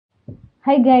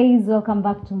Hi guys, welcome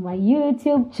back to my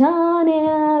YouTube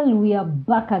channel. We are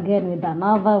back again with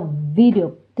another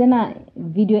video. Tena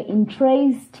video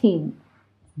interesting.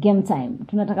 Game time.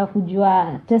 Tunataka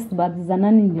kujua test buds za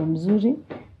nani ndio mzuri.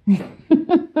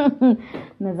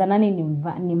 Na za nani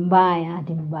ni mbaya,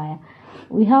 hadi mbaya.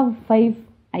 We have 5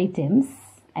 items.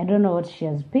 I don't know what she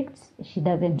has picked. She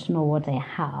doesn't know what I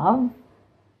have.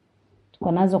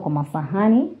 Tuko nazo kwa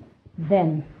masahani.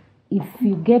 Then if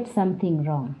you get something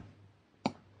wrong,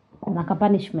 like a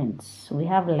punishment, we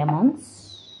have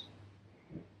lemons.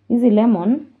 Easy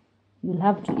lemon, you'll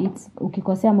have to eat.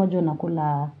 Ukikosea moja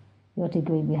unakula yote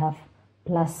ikiwa we have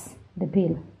plus the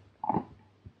peel.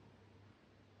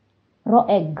 Raw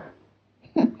egg.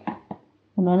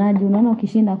 Unaona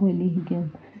ukishinda kweli hiki.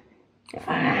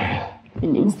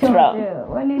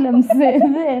 Wali ile mzee.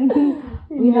 Then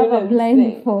we have a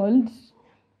blindfold.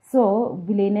 So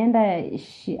vile inaenda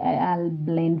I'll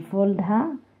blindfold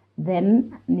her.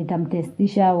 Then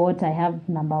nitamtestisha what I have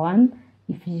number 1.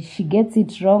 If she gets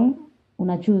it wrong,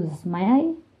 una choose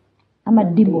mayai ama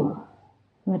dibo.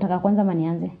 Unataka kwanza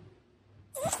manianze?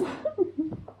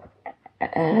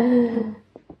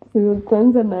 Sio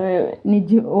kwanza na wewe.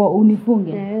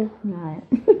 Unifunge. Yes. Haya.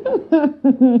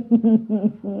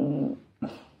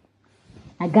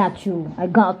 I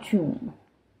got you.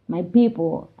 My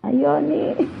people,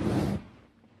 ayoni.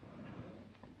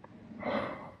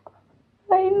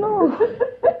 I know.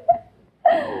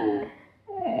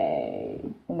 Hey,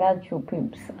 I got you,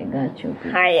 peeps.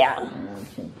 Haya.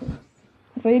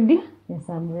 Ready? Yes,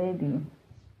 I'm ready.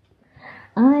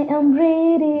 I am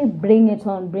ready. Bring it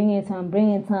on. Bring it on.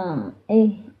 Bring it on.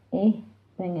 Bring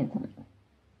it on.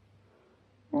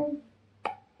 Hey,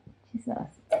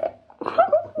 Jesus.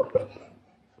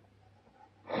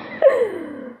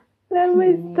 Let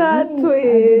me start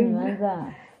with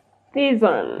this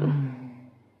one.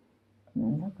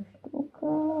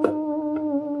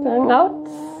 Tongue out.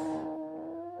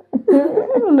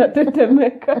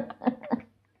 Unatetemeka.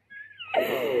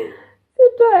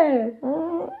 Sitoe.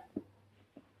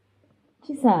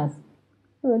 Jesus.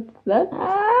 What's that?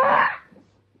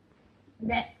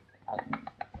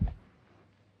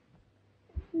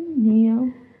 Yeah.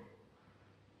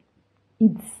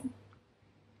 It's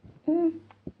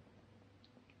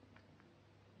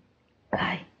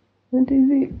Kai. What is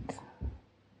it?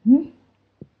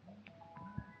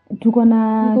 Tuko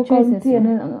na choices.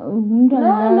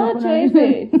 No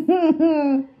choices.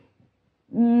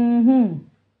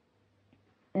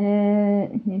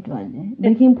 Nitwaje?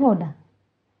 Baking powder.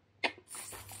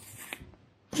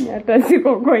 Hata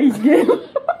siko kwa ije.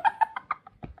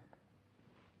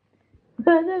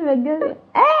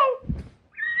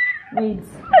 Wait.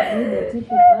 The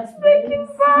tissue first. Baking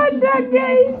powder,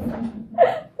 guys.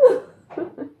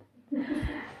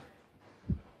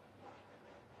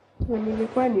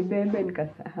 Nilikuwa ni bebe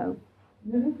nikasahau.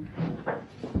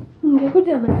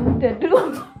 Ningekuja na tu.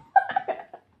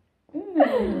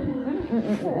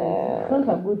 That's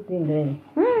a good thing, right?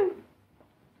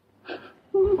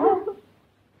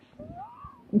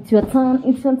 It's your turn.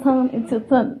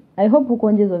 I hope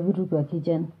ukuongeza vitu kwa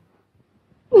kitchen.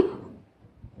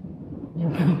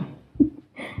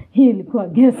 Hii ilikuwa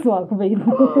guesswork baby.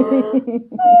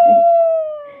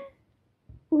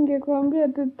 Ningekuambia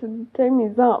tu time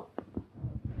is up.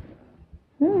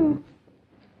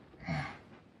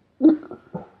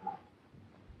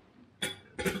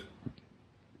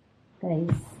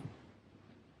 Guys.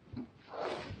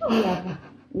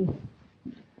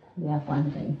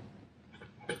 Kwanza hii.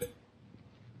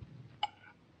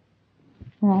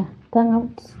 Tongue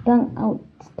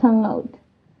out.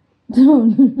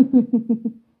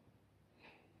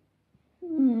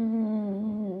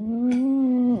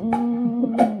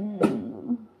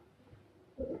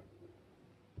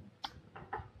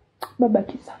 Baba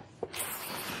kisa.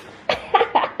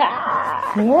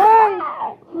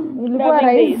 Ilikuwa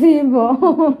rahisi hivyo.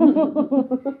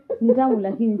 Ni tamu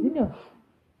lakini sio?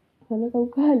 Sana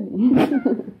ukali.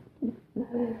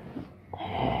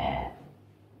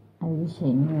 I wish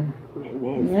I knew.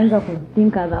 Nianza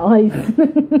kuthink otherwise.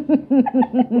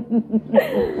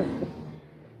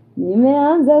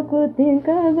 Nimeanza kuthink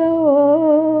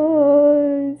otherwise.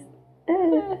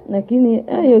 Lakini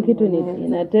hiyo kitu ni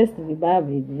ina test vibaya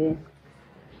hivi.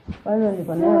 Kwanza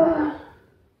niko na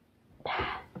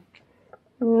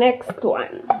next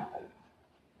one.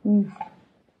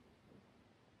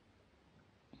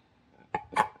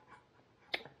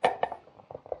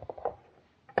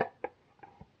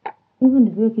 Hivi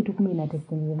ndivyo kitu kumi ina test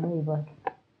vibaya hivyo.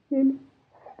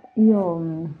 Hiyo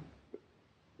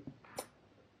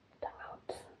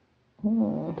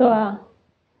toa.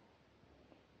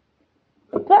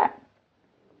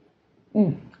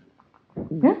 Mm.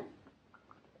 Huh?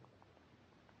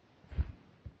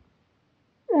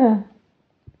 Yeah.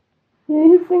 You're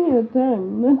using your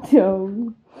tongue, not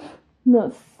your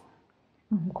nose.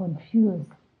 I'm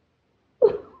confused.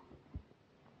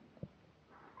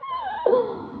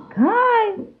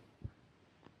 Kai.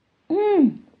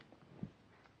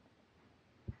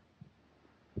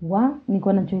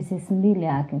 Niko na choices mbili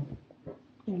yake.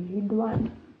 I need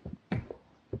one.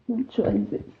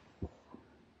 Choices.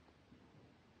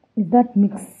 Is that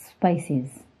mixed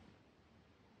spices?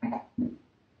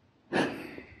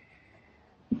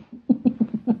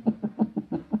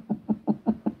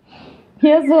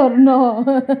 Yes or no?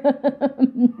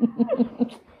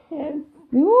 Yes.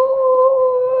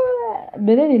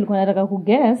 Bele nilikuwa nataka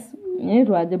kuguess.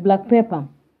 Inaitwa the black pepper.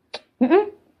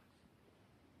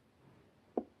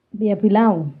 Bia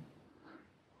pilau.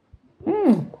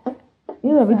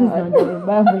 Hizo vitu zinaonja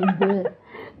vibaya vile.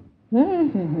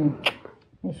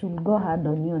 I should go hard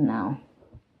on you now.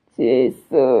 Jesus.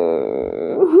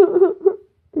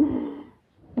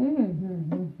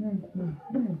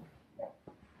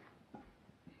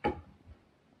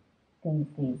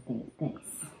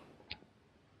 Guys.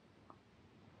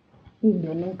 Hii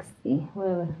ndio next.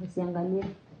 Wewe usiangalie.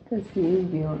 Kasi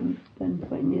hivyo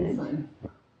tanifanyia.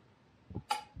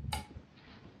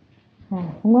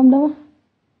 Fungua mdomo.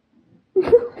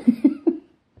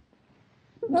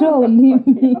 Toa ulimi.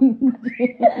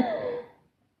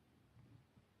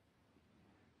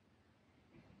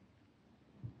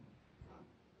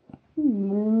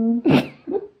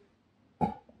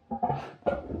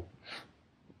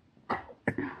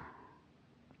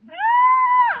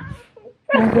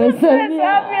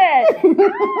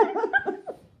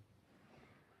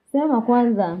 Sema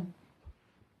kwanza.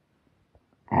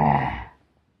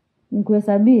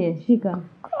 Nikuhesabie, shika.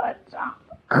 Kocha.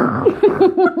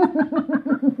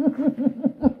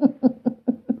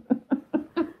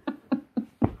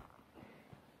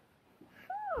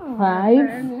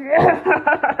 5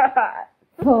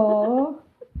 4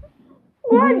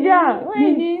 Moja.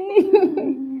 nini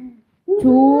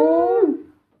 2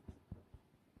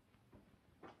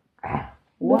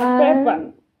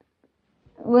 Pepper.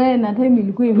 we na time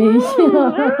ilikuwa imeisha.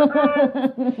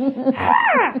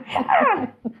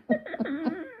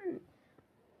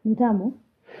 Ni tamu.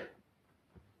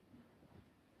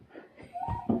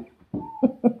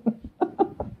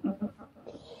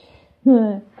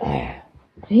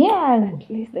 Yeah, At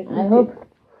least I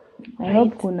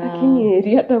hope kuna lakini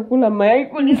heri atakula mayai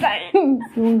kuliko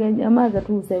siunge nyamaza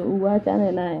tu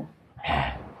uachane nayo.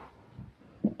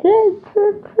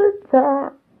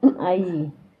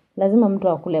 Ai, lazima mtu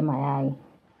akule mayai.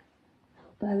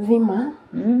 lazima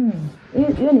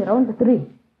Hiyo ni round 3.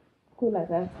 kula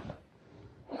sasa.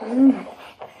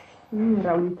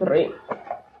 Round 3.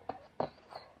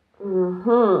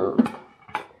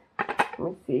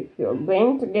 Let's see if you're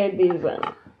going to get this one.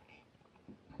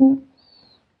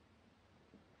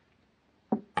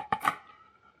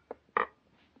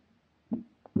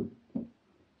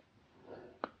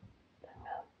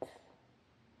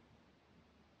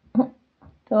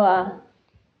 Toa.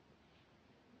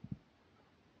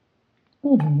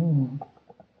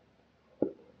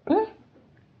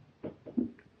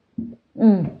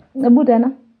 Hebu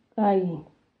tena. Ai.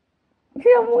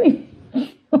 Pia mwi.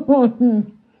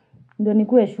 Ndio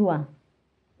nikuwe sure.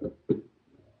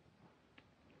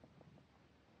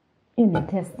 Hii ni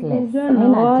tasteless.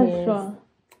 Haina taste.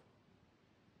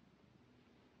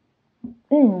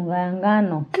 Unga ya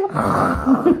ngano.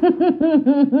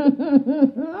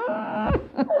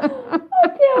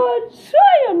 Okay, well,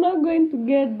 sure you're not going to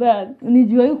get that.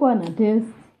 Nijua yuko na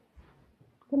taste.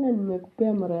 Kuna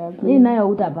nimekupea mara ya Hii nayo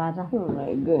utapata. Oh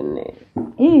my goodness.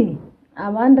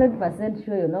 I'm 100%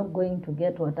 sure you're not going to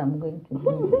get what I'm going to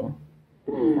give you.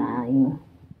 Fine.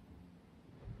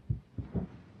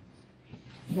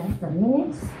 Just a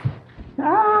minute.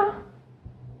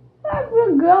 Have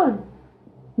you gone?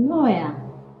 No, yeah.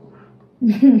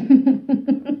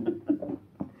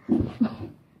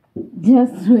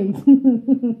 Just wait.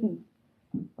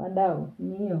 Wadau,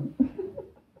 ni hiyo.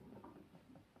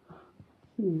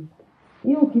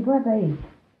 Hiyo ukipata hii.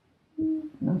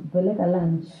 Nakupeleka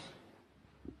lunch.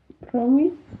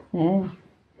 Promise?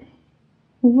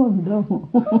 Huo mdomo.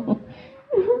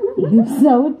 Lips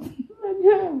out.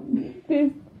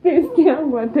 Taste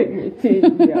yangu hata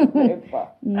imechange ya pepper.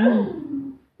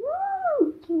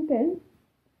 Okay.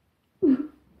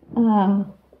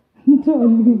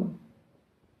 Totally.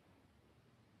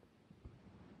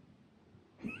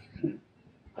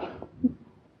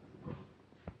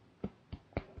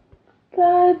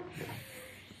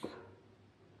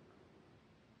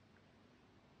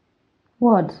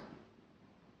 What?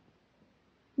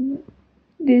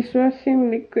 Dishwashing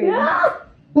liquid.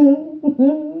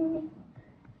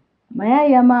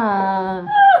 Mayai ama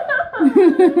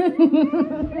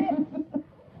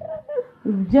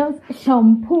just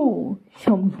shampoo.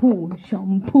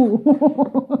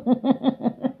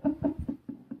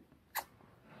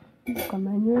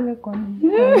 Kuna nywele kwa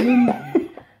nini?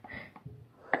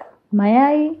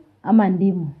 Mayai ama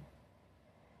ndimu?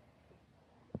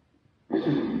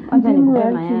 Acha nikupe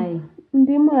mayai.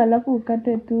 Ndimu alafu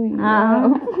ukate tu.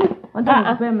 Acha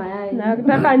nikupe mayai.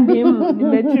 Nataka ndimu,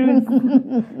 nimechoose.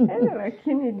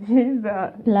 Lakini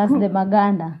Jesus. Plus the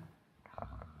maganda.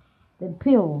 The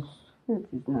pills.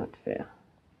 This is not fair.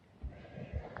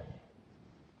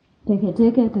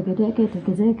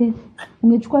 Teke.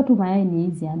 Ungechukua tu mayai ni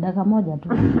hizi, dakika moja tu.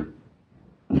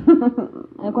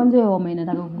 Kwanza wewe mama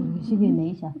inataka kukishika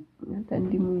inaisha. Hata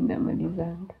ndimu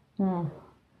inamalizanga.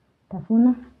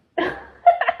 Tafuna.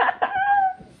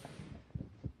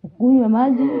 Kunywa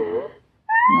maji na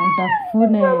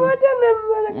utafune. Pamoja na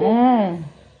mara.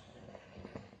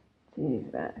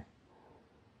 Jesus.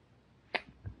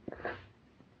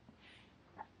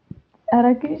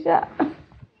 Harakisha.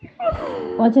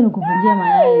 Wacha nikuvunjia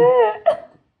mayai.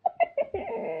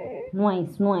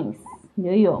 Nice.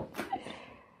 Ndio hiyo.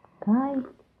 Kai.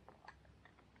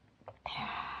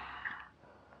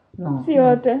 No. Si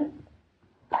yote.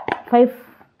 5.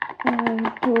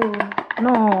 2.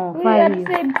 No, We had 5.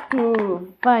 said 2.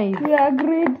 5. We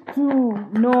agreed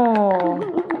 2. No.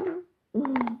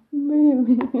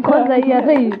 Mimi. Kwanza hii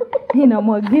hata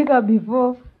inamwagika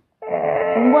before.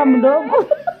 Fungua mdomo.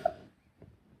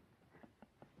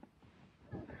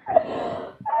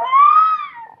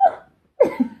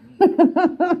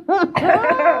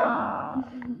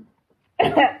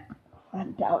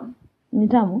 One down. Ni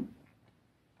tamu?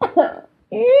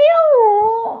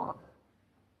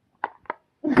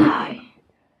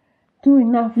 Two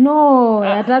enough. No,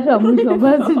 ya tatu ya mwisho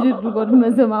basi tulikuwa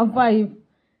tumesema 5.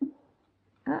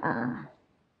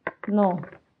 No.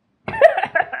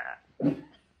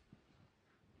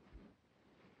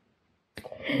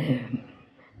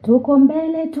 Tuko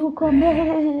mbele.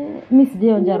 Mimi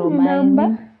sijaonja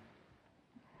romaini.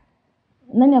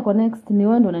 Nani ako next? Ni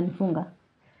wewe ndo unanifunga.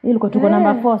 Ilikuwa tuko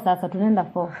namba 4 sasa, tunaenda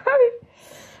 4.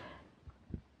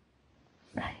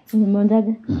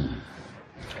 Nimeonjaje?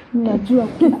 Najua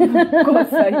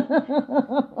kosa hii.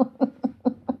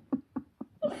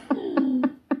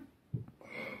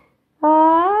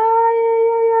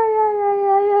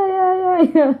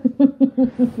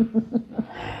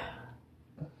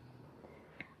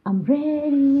 I'm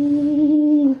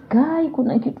ready. Kai,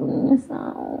 kuna kitu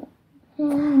nimesahau.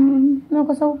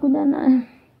 Nakosa kukuja naye.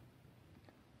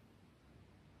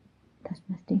 Touch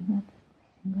my sting.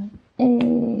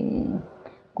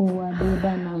 Kuwa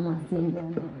beba na masinga.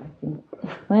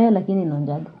 Mayai lakini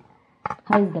inaonjaje?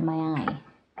 How is the mayai?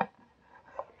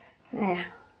 Haya.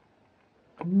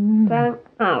 Turn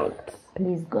out.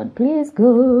 Please God.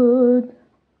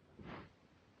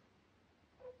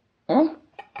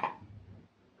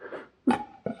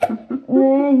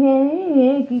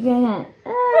 Kikanya.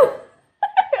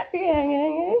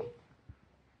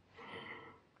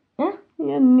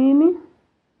 Ya nini?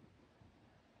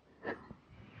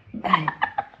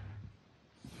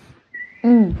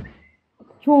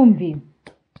 Chumvi.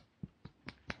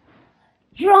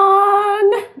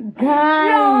 Wrong.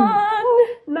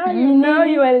 Now you know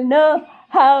you will know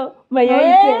how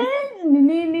mayai tastes. Ni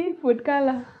nini? Food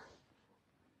color.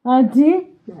 Ati?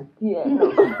 Yeah.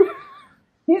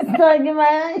 Sitaki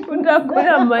mayai.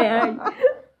 Utakula mayai.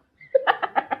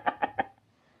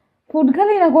 Food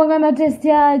color inakuanga na taste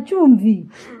ya chumvi.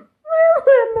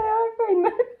 Mwana yako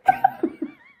ina.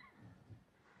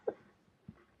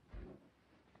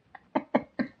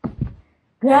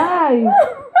 Guys.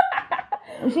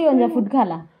 Ushionja food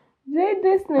color?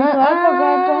 This ni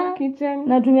kwa kitchen.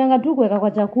 Natumianga tu kuweka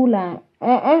kwa chakula.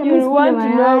 You want to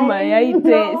know mayai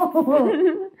taste.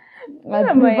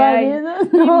 Mayai.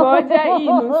 Hii moja, hii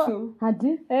nusu.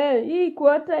 Hati? Hii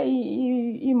kwota,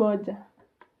 hii moja.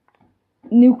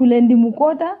 Ni kule ndimu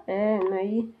kota? Na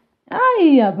hii.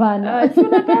 Ai, hapana.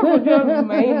 Tunataka kujua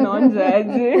mayai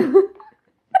inaonjaje.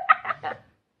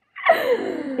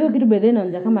 Hiyo kitu bedhe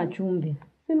inaonja kama chumvi.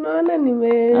 Sinaona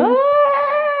moja.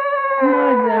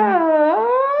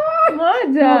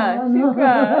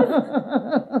 Shika.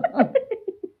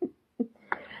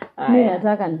 Mimi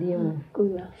nataka ndimu.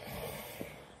 Kula.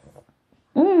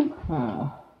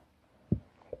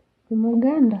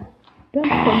 Maganda.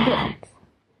 Don't forget.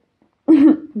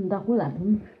 Ndakula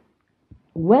tu.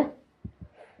 We.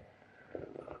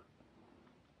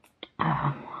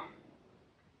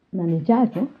 Na ni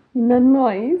chacho. Ina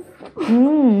noise.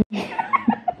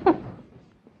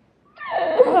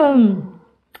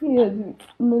 Yes,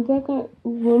 nataka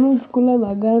uone kula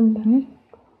maganda.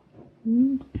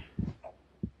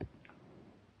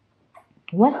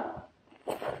 What?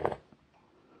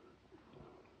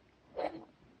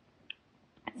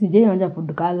 Sijai onja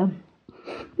food kala.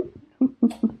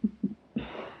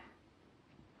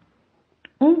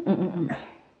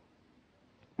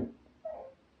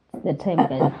 The time,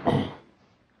 guys.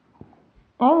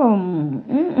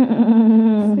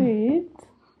 Sweet.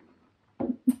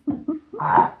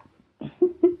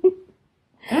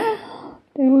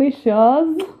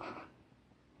 Delicious.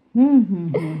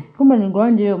 Kumbe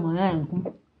ningoanje hiyo mayai.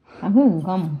 Lakini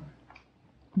kama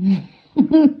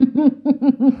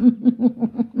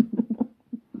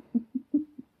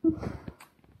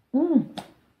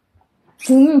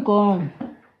Kingiko.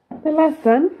 The last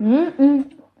one?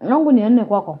 Nangu niende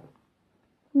kwako.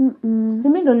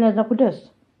 Mimi ndo naweza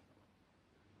kutest.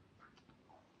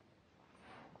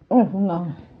 Funga.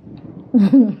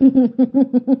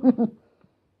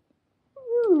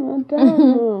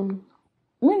 Tamu.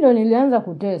 Mimi ndo nilianza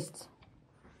kutest.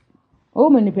 Wewe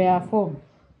umenipea 4.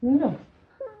 Ndio.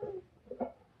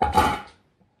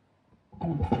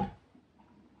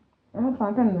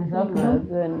 Hata nimesahau.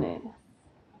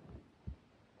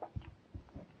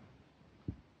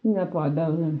 Hapo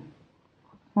adabu.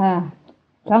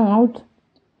 Tongue out.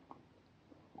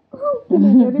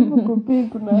 Najaribu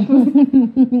kupika na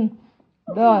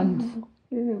Don't.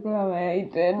 hizi kwa mayai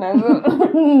tena.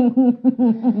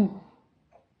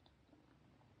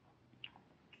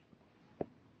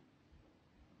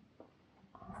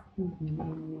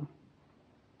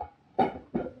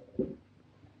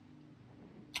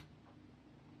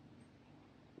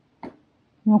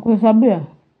 Nakuhesabia?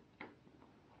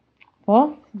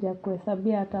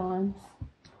 Sijakuhesabia hata once.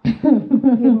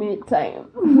 Give me time.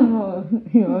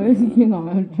 You're always thinking of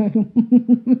my time.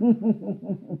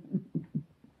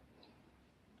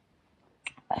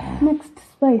 Next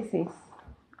spices.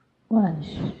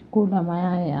 Wash, kuna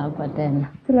mayai hapa tena.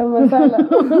 Kila masala.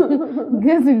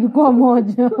 Gesi ilikuwa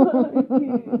moja.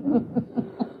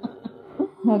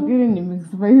 Lakini ni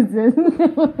mix spices.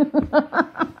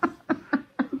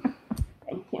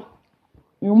 Thank you.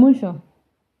 Ni mwisho.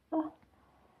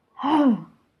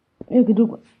 Hiyo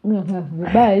kitu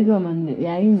vibaya hizo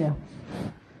ya India.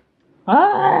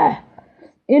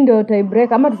 Hii ndio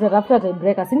tiebreaker ama tutatafuta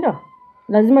tiebreaker, si ndio?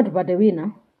 Lazima tupate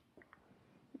winner.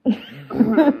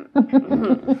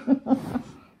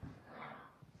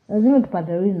 Lazima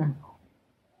tupate winner.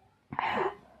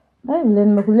 Vile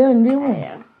nimekulia ndimu.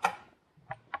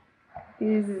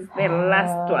 This is the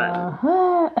last one.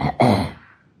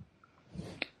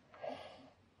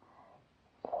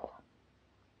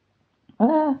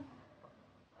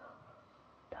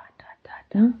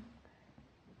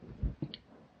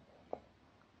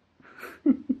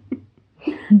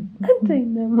 Hata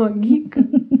inamwagika.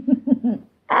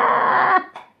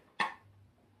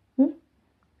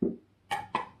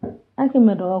 Aki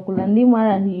metoka kula ndimu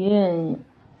hata hiye.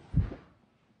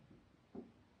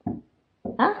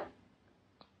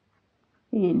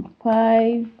 In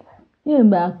 5, Hiyo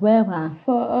back pepper.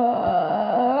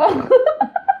 4.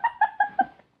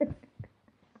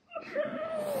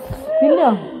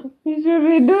 Ndio. You should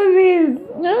redo this.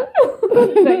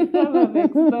 Next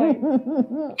time.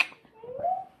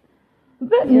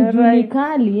 Ni juni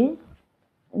kali.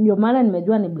 Ndio maana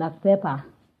nimejua ni black pepper.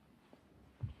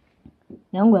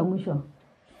 Yangu ya mwisho.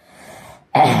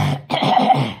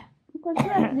 Kwa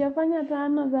sababu sijafanya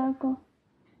tano zako.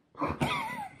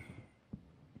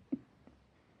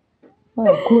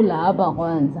 Kula hapa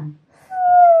kwanza.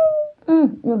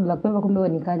 Hiyo black pepper kumbe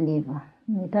ni kali hivi.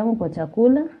 Ni tamu kwa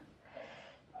chakula.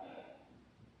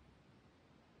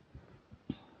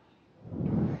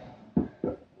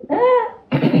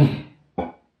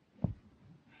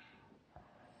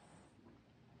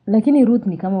 Lakini Ruth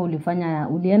ni kama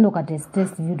ulienda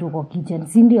ukatest vitu kwa kitchen,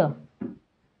 si ndio?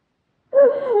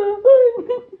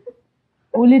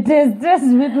 Ulitest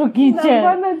vitu kitchen.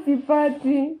 Mbona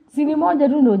sipati? Si ni moja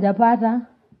tu ndio hujapata.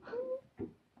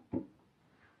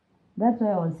 That's why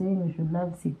I was saying you should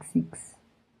love 6-6.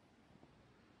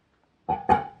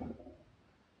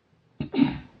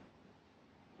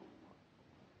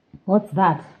 What's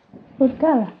that? Food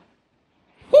color.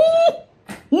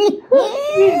 No.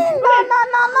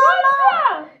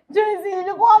 Joyce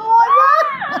ilikuwa moja.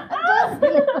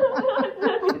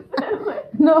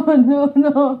 No.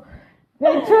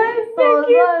 The choice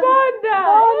Baking powder.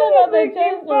 No, the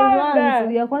choice was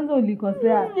one. Ya kwanza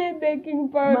ulikosea. Baking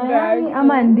powder. Mayai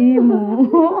ama ndimu.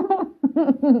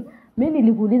 Mimi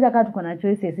nilikuuliza kama tuko na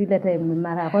choices ile time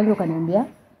mara ya kwanza ukaniambia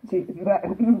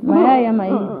mayai ama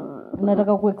hii.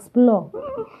 Unataka kuexplore.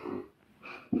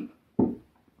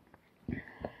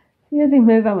 Siwezi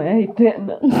meza mayai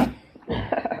tena.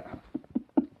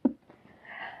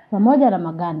 Pamoja na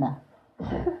maganda.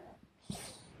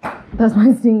 That's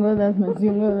my single.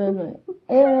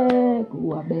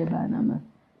 Kuwabeba nama.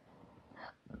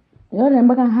 Yote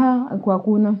mpaka kwa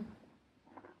kuna.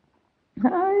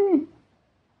 Hai.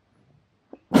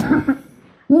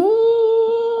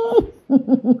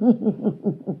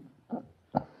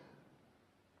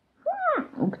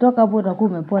 Ukitoka hapo utakuwa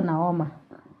umepona homa.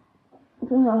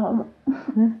 Sina homa.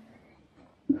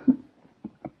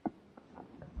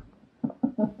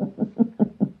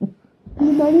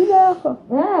 Nimaliza yako.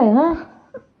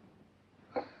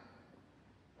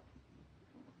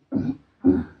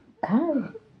 Kai.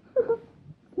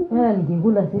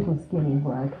 Nikikula siku sikia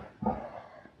hivyo hapo.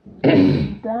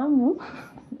 Tamu.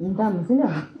 Tamu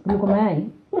sina. Niko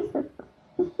mayai.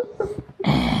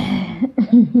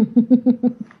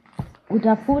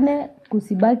 Utafune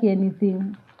kusibaki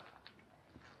anything.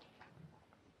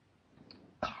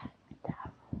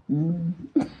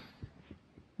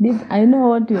 This, I know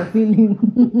what you're feeling.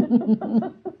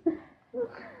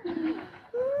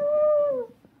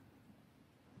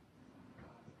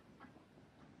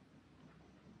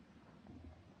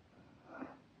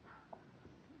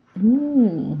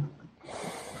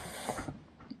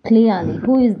 Clearly,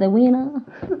 who is the winner?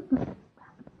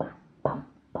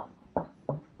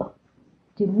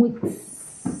 Timwix.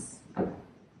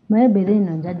 Maybe they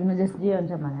know that you just do on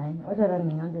my eye. What are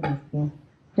you on the skin?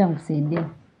 Jump CD.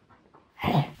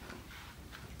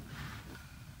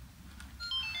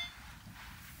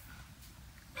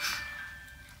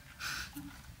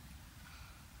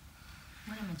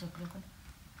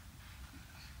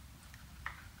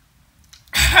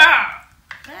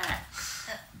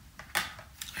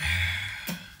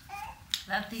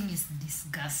 That thing is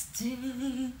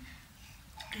disgusting.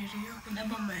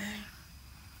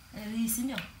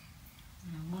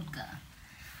 Good girl.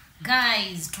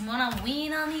 Guys, tumeona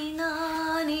wina ni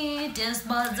nani, test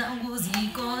buds zangu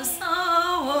ziko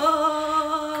sawa.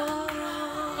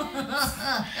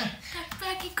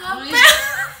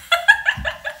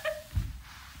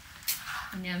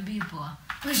 Niambie poa.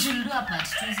 We should do a part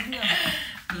 2, sio?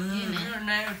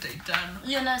 Nayo taitano.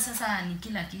 Hiyo na sasa ni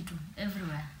kila kitu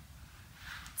everywhere.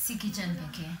 Si kitchen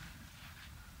pekee.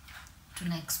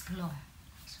 Tuna explore.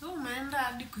 So umeenda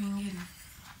hadi kwingine.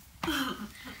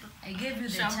 I gave you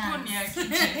the shampoo chance. Ni ya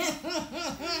kitchen.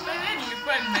 Wewe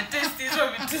nilikuwa nimetest hizo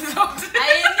vitu zote.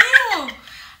 I knew.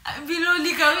 Bilo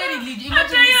nikawe nilijua.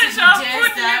 Hata hiyo shampoo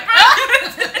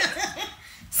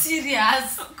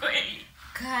Serious. kweli.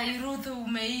 Kai Ruth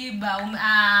umeiba.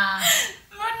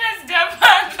 Mbona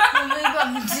sijapata? Umeiba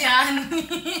mtihani.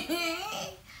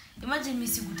 Imagine mimi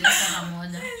sikutesta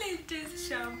pamoja. Test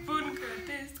shampoo,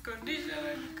 nikatest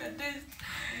conditioner, nikatest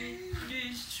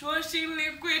dishwashing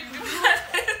liquid.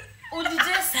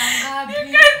 Ulitesta ngapi?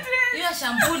 Hiyo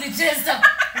shampoo ulitesta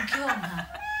ukioga.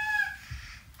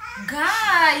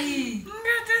 Guy.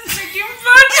 Nikatest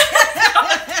kimfanya.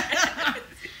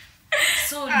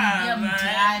 So nibia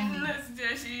mtihani.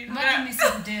 Sijashinda. Imagine mimi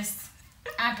sikutesta.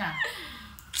 Hata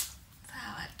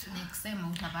Sawa tu. next time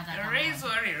utapata kama. Raise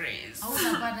or erase. Au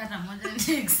utapata hata moja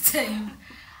next time.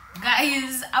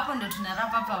 Guys, hapo ndo tuna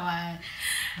wrap up our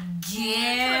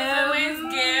game.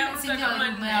 Sio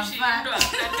umeyapata.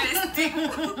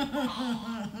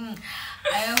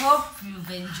 I hope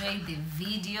you've enjoyed the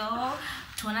video.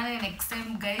 Tuonane next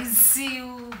time guys. See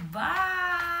you.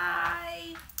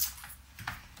 Bye.